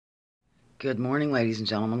Good morning, ladies and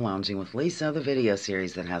gentlemen. Lounging with Lisa, the video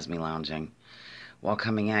series that has me lounging while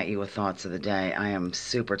coming at you with thoughts of the day. I am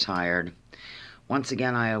super tired. Once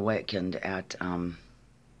again, I awakened at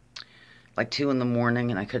like 2 in the morning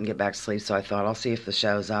and I couldn't get back to sleep, so I thought I'll see if the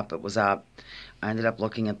show's up. It was up. I ended up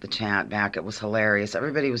looking at the chat back. It was hilarious.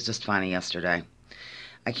 Everybody was just funny yesterday.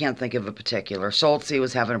 I can't think of a particular. Schultze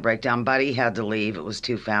was having a breakdown. Buddy had to leave. It was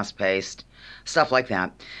too fast-paced. Stuff like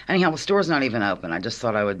that. Anyhow, the store's not even open. I just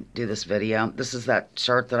thought I would do this video. This is that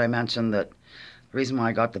shirt that I mentioned, that the reason why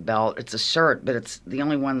I got the belt. It's a shirt, but it's the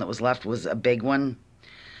only one that was left was a big one.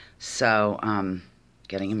 So,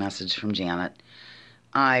 getting a message from Janet.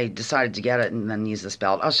 I decided to get it and then use this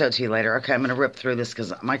belt. I'll show it to you later. Okay, I'm going to rip through this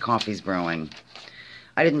because my coffee's brewing.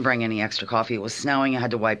 I didn't bring any extra coffee. It was snowing. I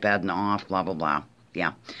had to wipe Edna off, blah, blah, blah.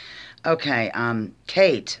 Yeah. Okay,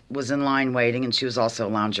 Kate was in line waiting, and she was also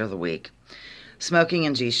Lounger of the Week. Smoking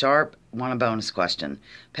in G-sharp, won a bonus question.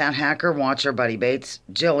 Pat Hacker, Watcher, Buddy Bates,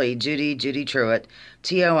 Judy, Truitt,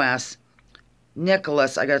 TOS,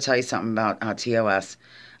 Nicholas, I got to tell you something about TOS.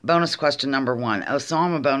 Bonus question number 1.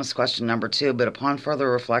 Osama, bonus question number 2, but upon further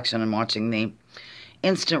reflection and watching the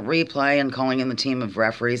instant replay and calling in the team of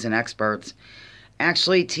referees and experts,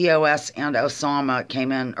 actually TOS and Osama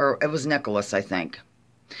came in, or it was Nicholas, I think.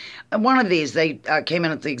 One of these, they came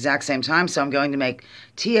in at the exact same time, so I'm going to make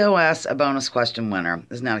TOS a bonus question winner.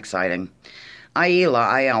 Isn't that exciting?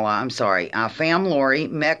 Ayala, I'm sorry. Fam, Lori,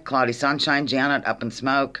 Mick, Cloudy Sunshine, Janet, Up in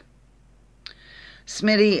Smoke,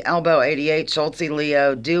 Smitty, Elbow 88, Schultze,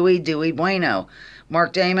 Leo, Dewey, Bueno,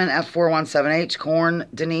 Mark Damon, F417H, Corn,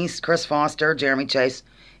 Denise, Chris Foster, Jeremy Chase,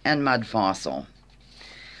 and Mud Fossil.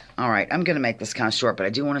 All right, I'm going to make this kind of short, but I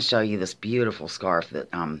do want to show you this beautiful scarf that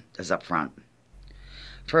is up front.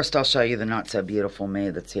 First, I'll show you the not-so-beautiful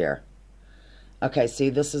me that's here. Okay, see,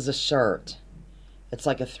 this is a shirt. It's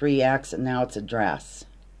like a 3X, and now it's a dress.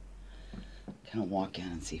 Kind of walk in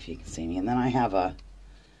and see if you can see me. And then I have a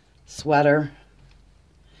sweater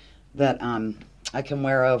that I can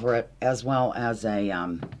wear over it, as well as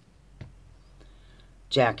a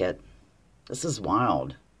jacket. This is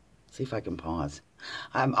wild. See if I can pause.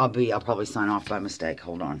 I'll probably sign off by mistake.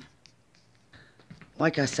 Hold on.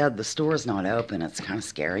 Like I said, the store's not open. It's kind of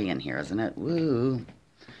scary in here, isn't it? Woo.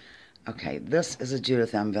 Okay, this is a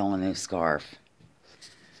Judith M. Villeneuve scarf.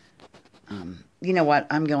 You know what?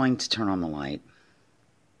 I'm going to turn on the light.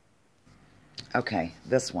 Okay,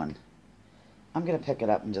 this one. I'm going to pick it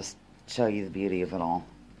up and just show you the beauty of it all.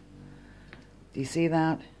 Do you see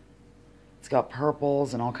that? It's got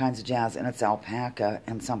purples and all kinds of jazz, and it's alpaca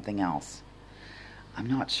and something else. I'm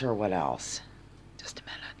not sure what else. Just a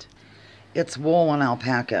minute. It's wool and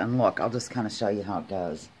alpaca, and look, I'll just kind of show you how it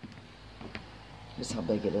goes. Here's how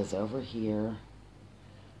big it is over here.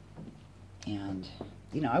 And,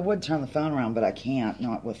 you know, I would turn the phone around, but I can't,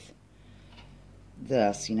 not with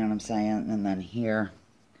this, you know what I'm saying? And then here.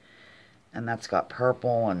 And that's got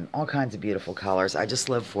purple and all kinds of beautiful colors. I just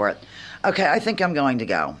live for it. Okay, I think I'm going to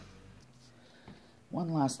go.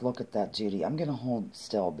 One last look at that, Judy. I'm going to hold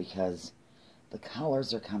still because the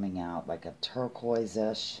colors are coming out like a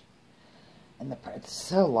turquoise-ish. And it's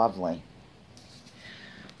so lovely.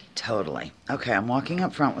 Totally. Okay, I'm walking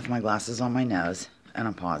up front with my glasses on my nose, and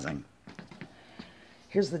I'm pausing.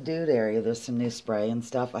 Here's the dude area. There's some new spray and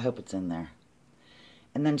stuff. I hope it's in there.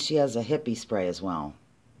 And then she has a hippie spray as well.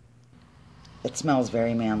 It smells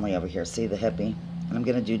very manly over here. See the hippie? And I'm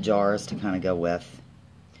going to do jars to kind of go with.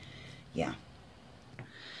 Yeah.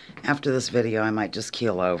 After this video, I might just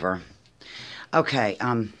keel over. Okay,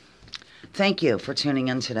 thank you for tuning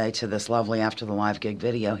in today to this lovely After the Live Gig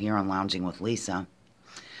video here on Lounging with Lisa.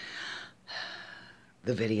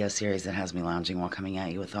 The video series that has me lounging while coming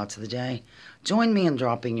at you with thoughts of the day. Join me in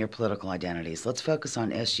dropping your political identities. Let's focus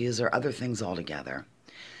on issues or other things altogether.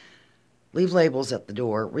 Leave labels at the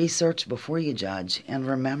door. Research before you judge. And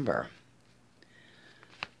remember,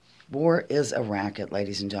 war is a racket,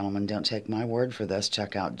 ladies and gentlemen. Don't take my word for this.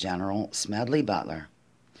 Check out General Smedley Butler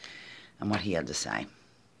and what he had to say.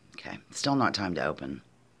 Okay, still not time to open.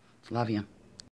 Love you.